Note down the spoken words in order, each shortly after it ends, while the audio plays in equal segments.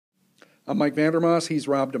I'm Mike Vandermause. He's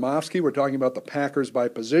Rob Demovsky. We're talking about the Packers by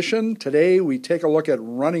position. Today we take a look at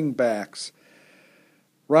running backs.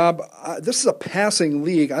 Rob, this is a passing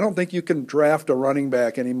league. I don't think you can draft a running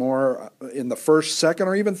back anymore in the first, second,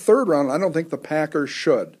 or even third round. I don't think the Packers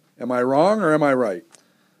should. Am I wrong or am I right?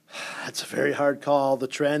 That's a very hard call. The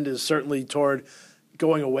trend is certainly toward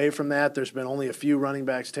going away from that. There's been only a few running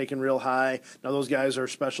backs taken real high. Now those guys are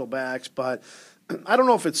special backs, but I don't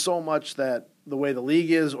know if it's so much that the way the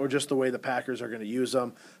league is or just the way the Packers are going to use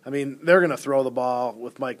them. I mean, they're going to throw the ball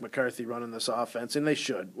with Mike McCarthy running this offense, and they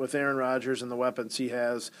should. With Aaron Rodgers and the weapons he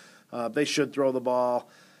has, they should throw the ball.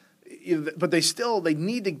 But they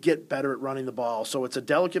need to get better at running the ball. So it's a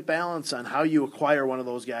delicate balance on how you acquire one of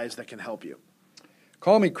those guys that can help you.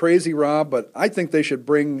 Call me crazy, Rob, but I think they should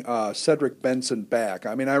bring Cedric Benson back.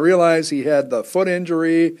 I mean, I realize he had the foot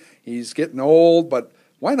injury. He's getting old, but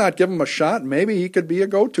why not give him a shot? Maybe he could be a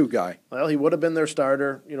go-to guy. Well, he would have been their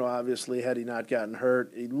starter, obviously, had he not gotten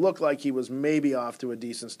hurt. He looked like he was maybe off to a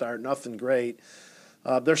decent start, nothing great.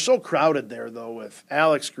 They're so crowded there, though, with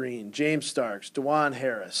Alex Green, James Starks, DeJuan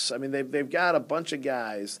Harris. I mean, they've got a bunch of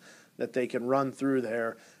guys that they can run through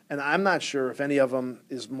there, and I'm not sure if any of them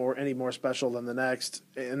is any more special than the next,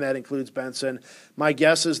 and that includes Benson. My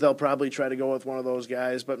guess is they'll probably try to go with one of those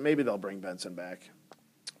guys, but maybe they'll bring Benson back.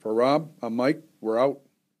 For Rob, I'm Mike. We're out.